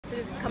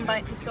sort of come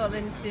back to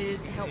Scotland to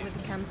help with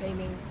the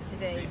campaigning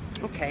today?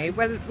 Okay,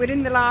 well, we're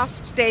in the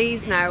last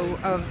days now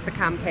of the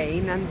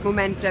campaign, and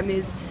momentum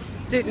is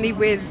certainly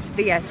with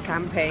the Yes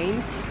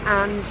campaign,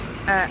 and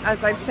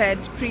as I've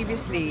said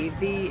previously,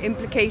 the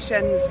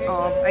implications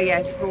of a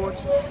Yes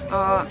vote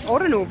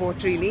or a no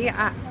vote really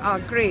are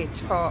great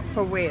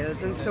for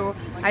Wales, and so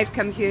I've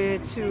come here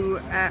to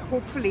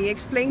hopefully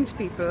explain to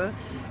people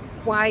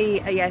why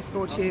a Yes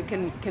vote here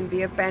can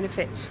be of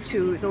benefit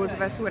to those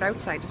of us who are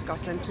outside of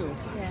Scotland too.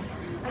 Yeah.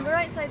 And we're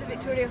outside the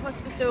Victoria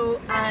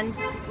Hospital, and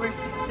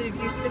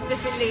you're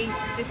specifically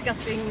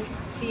discussing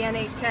the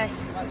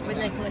NHS with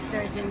Nicola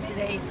Sturgeon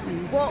today.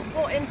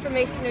 What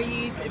information are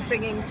you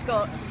bringing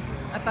Scots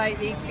about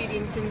the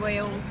experience in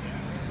Wales?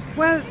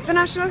 Well, the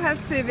National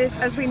Health Service,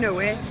 as we know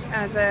it,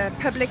 as a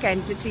public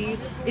entity,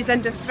 is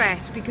under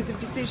threat because of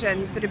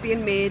decisions that are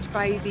being made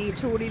by the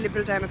Tory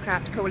Liberal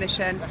Democrat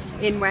coalition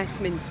in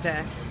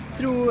Westminster.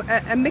 Through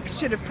a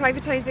mixture of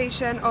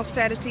privatisation,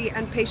 austerity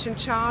and patient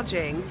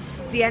charging,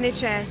 the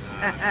NHS,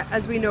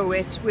 as we know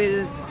it,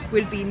 will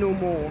be no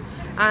more.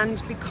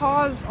 And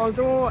because,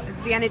 although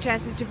the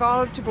NHS is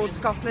devolved to both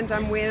Scotland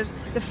and Wales,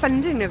 the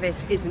funding of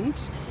it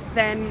isn't,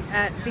 then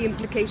the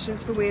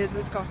implications for Wales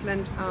and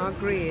Scotland are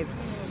grave.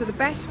 So the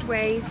best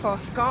way for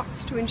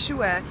Scots to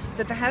ensure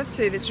that the health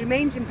service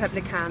remains in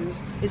public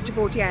hands is to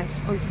vote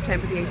yes on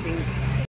September the 18th.